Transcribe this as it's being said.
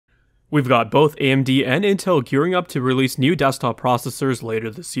We've got both AMD and Intel gearing up to release new desktop processors later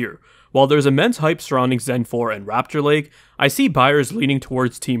this year. While there's immense hype surrounding Zen 4 and Raptor Lake, I see buyers leaning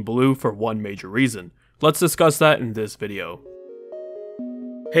towards Team Blue for one major reason. Let's discuss that in this video.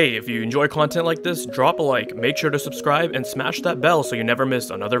 Hey, if you enjoy content like this, drop a like, make sure to subscribe, and smash that bell so you never miss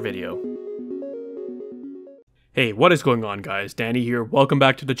another video. Hey, what is going on guys? Danny here, welcome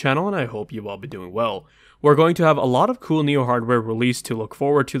back to the channel and I hope you all be doing well. We're going to have a lot of cool new hardware released to look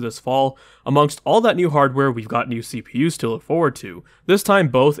forward to this fall. Amongst all that new hardware, we've got new CPUs to look forward to. This time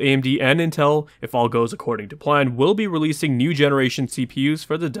both AMD and Intel, if all goes according to plan, will be releasing new generation CPUs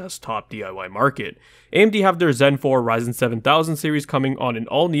for the desktop DIY market. AMD have their Zen 4 Ryzen 7000 series coming on an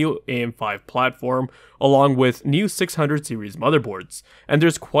all-new AM5 platform, along with new 600 series motherboards. And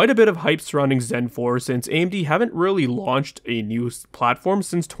there's quite a bit of hype surrounding Zen 4 since AMD haven't really launched a new platform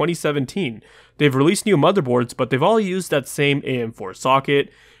since 2017. They've released new motherboards, but they've all used that same AM4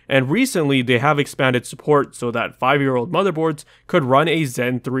 socket, and recently they have expanded support so that 5-year-old motherboards could run a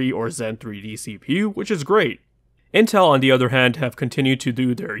Zen 3 or Zen3D CPU, which is great. Intel, on the other hand, have continued to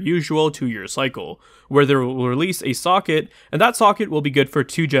do their usual 2-year cycle, where they will release a socket, and that socket will be good for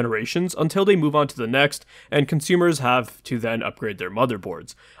 2 generations until they move on to the next, and consumers have to then upgrade their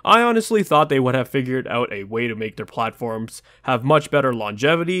motherboards. I honestly thought they would have figured out a way to make their platforms have much better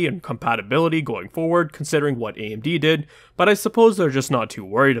longevity and compatibility going forward, considering what AMD did, but I suppose they're just not too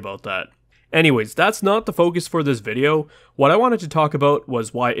worried about that. Anyways, that's not the focus for this video. What I wanted to talk about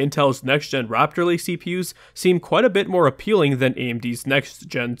was why Intel's next-gen Raptor Lake CPUs seem quite a bit more appealing than AMD's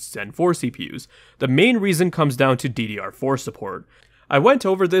next-gen Zen 4 CPUs. The main reason comes down to DDR4 support. I went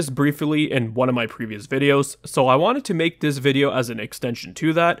over this briefly in one of my previous videos, so I wanted to make this video as an extension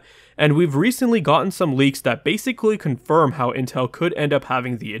to that, and we've recently gotten some leaks that basically confirm how Intel could end up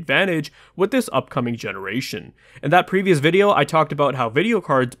having the advantage with this upcoming generation. In that previous video, I talked about how Video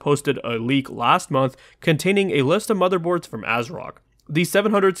Cards posted a leak last month containing a list of motherboards from ASRock. These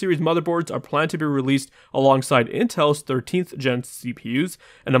 700 series motherboards are planned to be released alongside Intel's 13th gen CPUs,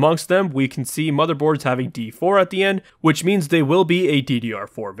 and amongst them we can see motherboards having D4 at the end, which means they will be a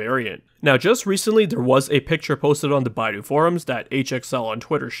DDR4 variant. Now just recently there was a picture posted on the Baidu forums that HXL on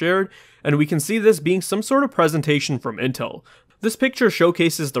Twitter shared, and we can see this being some sort of presentation from Intel. This picture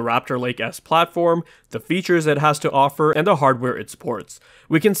showcases the Raptor Lake-S platform, the features it has to offer, and the hardware it supports.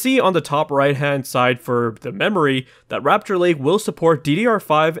 We can see on the top right hand side for the memory that Raptor Lake will support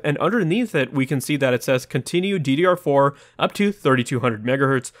DDR5, and underneath it we can see that it says continue DDR4 up to 3200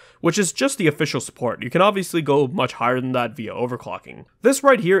 MHz, which is just the official support. You can obviously go much higher than that via overclocking. This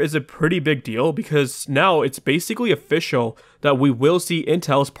right here is a pretty big deal because now it's basically official that we will see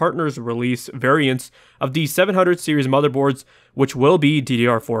Intel's partners release variants of the 700 series motherboards which will be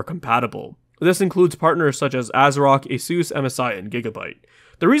DDR4 compatible. This includes partners such as ASRock, ASUS, MSI, and Gigabyte.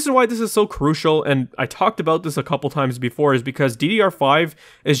 The reason why this is so crucial, and I talked about this a couple times before, is because DDR5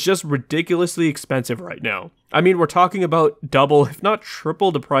 is just ridiculously expensive right now. I mean, we're talking about double, if not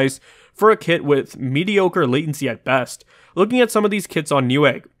triple the price for a kit with mediocre latency at best. Looking at some of these kits on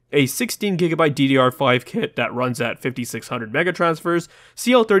Newegg, a 16GB DDR5 kit that runs at 5600 megatransfers,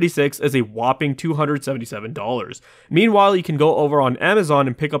 CL36 is a whopping $277. Meanwhile, you can go over on Amazon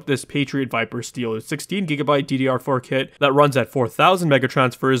and pick up this Patriot Viper Steel 16GB DDR4 kit that runs at 4000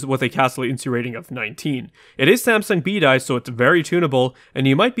 megatransfers with a CAS latency rating of 19. It is Samsung B-Die, so it's very tunable, and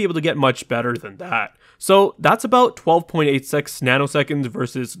you might be able to get much better than that. So that's about 12.86 nanoseconds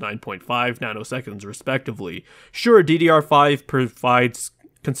versus 9.5 nanoseconds respectively. Sure, DDR5 provides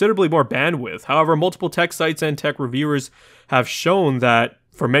considerably more bandwidth. However, multiple tech sites and tech reviewers have shown that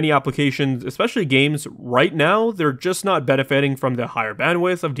for many applications, especially games, right now, they're just not benefiting from the higher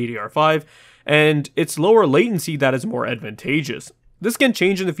bandwidth of DDR5, and it's lower latency that is more advantageous. This can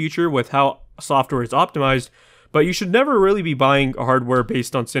change in the future with how software is optimized, but you should never really be buying hardware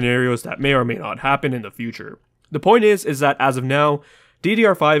based on scenarios that may or may not happen in the future. The point is that as of now,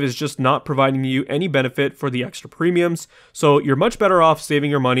 DDR5 is just not providing you any benefit for the extra premiums, so you're much better off saving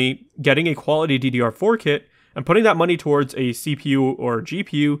your money, getting a quality DDR4 kit, and putting that money towards a CPU or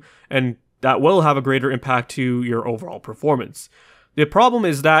GPU, and that will have a greater impact to your overall performance. The problem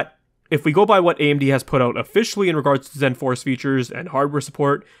is that if we go by what AMD has put out officially in regards to Zen 4's features and hardware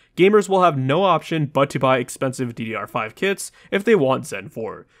support, gamers will have no option but to buy expensive DDR5 kits if they want Zen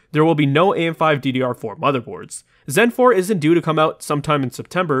 4. There will be no AM5 DDR4 motherboards. Zen 4 isn't due to come out sometime in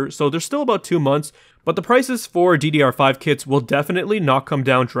September, so there's still about 2 months, but the prices for DDR5 kits will definitely not come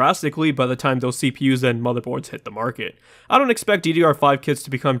down drastically by the time those CPUs and motherboards hit the market. I don't expect DDR5 kits to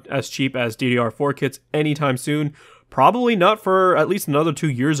become as cheap as DDR4 kits anytime soon, Probably not for at least another 2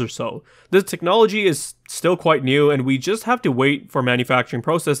 years or so. This technology is still quite new, and we just have to wait for manufacturing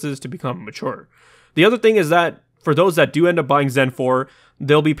processes to become mature. The other thing is that for those that do end up buying Zen 4,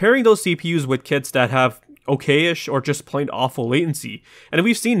 they'll be pairing those CPUs with kits that have okay-ish or just plain awful latency. And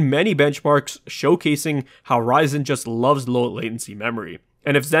we've seen many benchmarks showcasing how Ryzen just loves low latency memory.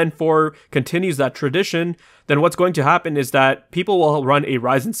 And if Zen 4 continues that tradition, then what's going to happen is that people will run a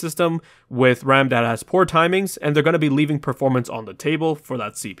Ryzen system with RAM that has poor timings, and they're going to be leaving performance on the table for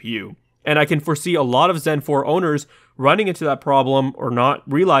that CPU. And I can foresee a lot of Zen 4 owners running into that problem or not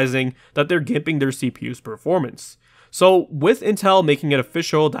realizing that they're gimping their CPU's performance. So with Intel making it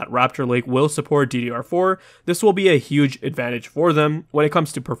official that Raptor Lake will support DDR4, this will be a huge advantage for them when it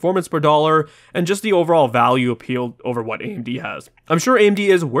comes to performance per dollar and just the overall value appeal over what AMD has. I'm sure AMD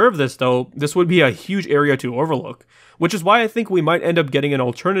is aware of this though. This would be a huge area to overlook, which is why I think we might end up getting an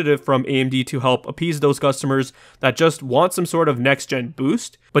alternative from AMD to help appease those customers that just want some sort of next-gen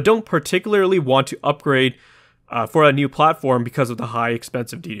boost, but don't particularly want to upgrade for a new platform because of the high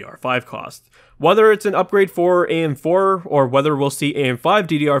expensive DDR5 cost. Whether it's an upgrade for AM4 or whether we'll see AM5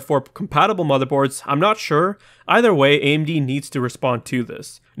 DDR4 compatible motherboards, I'm not sure. Either way, AMD needs to respond to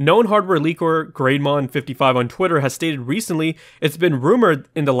this. Known hardware leaker Grademon55 on Twitter has stated recently it's been rumored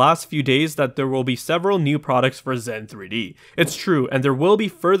in the last few days that there will be several new products for Zen3D. It's true, and there will be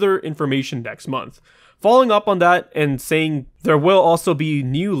further information next month. Following up on that and saying there will also be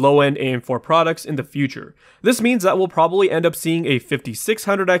new low-end AM4 products in the future. This means that we'll probably end up seeing a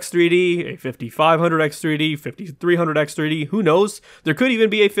 5600X3D, a 5500X3D, 5300X3D, who knows? There could even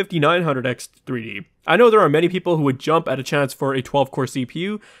be a 5900X3D. I know there are many people who would jump at a chance for a 12-core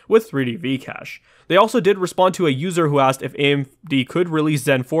CPU with 3D V-Cache. They also did respond to a user who asked if AMD could release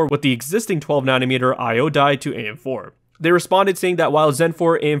Zen 4 with the existing 12nm IO die to AM4. They responded saying that while Zen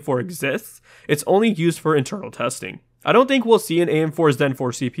 4 AM4 exists, it's only used for internal testing. I don't think we'll see an AM4 Zen 4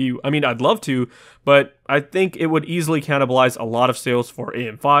 CPU. I mean, I'd love to, but I think it would easily cannibalize a lot of sales for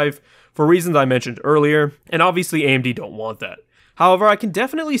AM5 for reasons I mentioned earlier, and obviously AMD don't want that. However, I can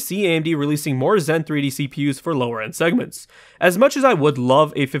definitely see AMD releasing more Zen3D CPUs for lower end segments. As much as I would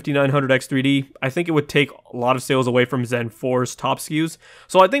love a 5900X3D, I think it would take a lot of sales away from Zen 4's top SKUs.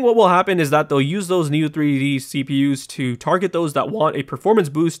 So I think what will happen is that they'll use those new 3D CPUs to target those that want a performance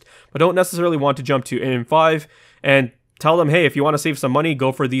boost, but don't necessarily want to jump to AM5, and tell them, hey, if you want to save some money,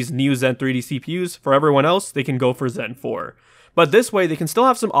 go for these new Zen3D CPUs. For everyone else, they can go for Zen 4. But this way, they can still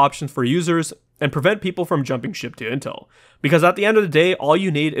have some options for users and prevent people from jumping ship to Intel. Because at the end of the day, all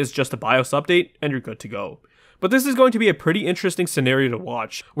you need is just a BIOS update and you're good to go. But this is going to be a pretty interesting scenario to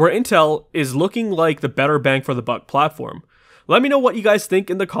watch, where Intel is looking like the better bang for the buck platform. Let me know what you guys think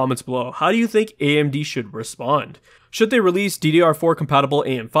in the comments below. How do you think AMD should respond? Should they release DDR4 compatible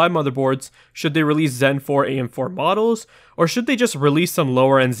AM5 motherboards? Should they release Zen 4 AM4 models? Or should they just release some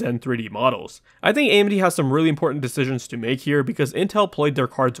lower end Zen3D models? I think AMD has some really important decisions to make here because Intel played their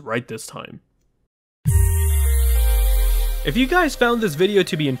cards right this time. If you guys found this video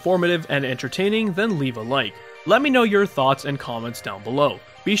to be informative and entertaining, then leave a like. Let me know your thoughts and comments down below.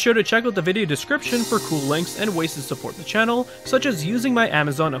 Be sure to check out the video description for cool links and ways to support the channel, such as using my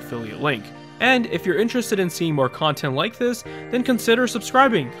Amazon affiliate link. And if you're interested in seeing more content like this, then consider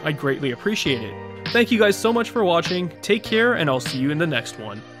subscribing. I'd greatly appreciate it. Thank you guys so much for watching, take care, and I'll see you in the next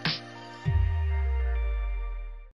one.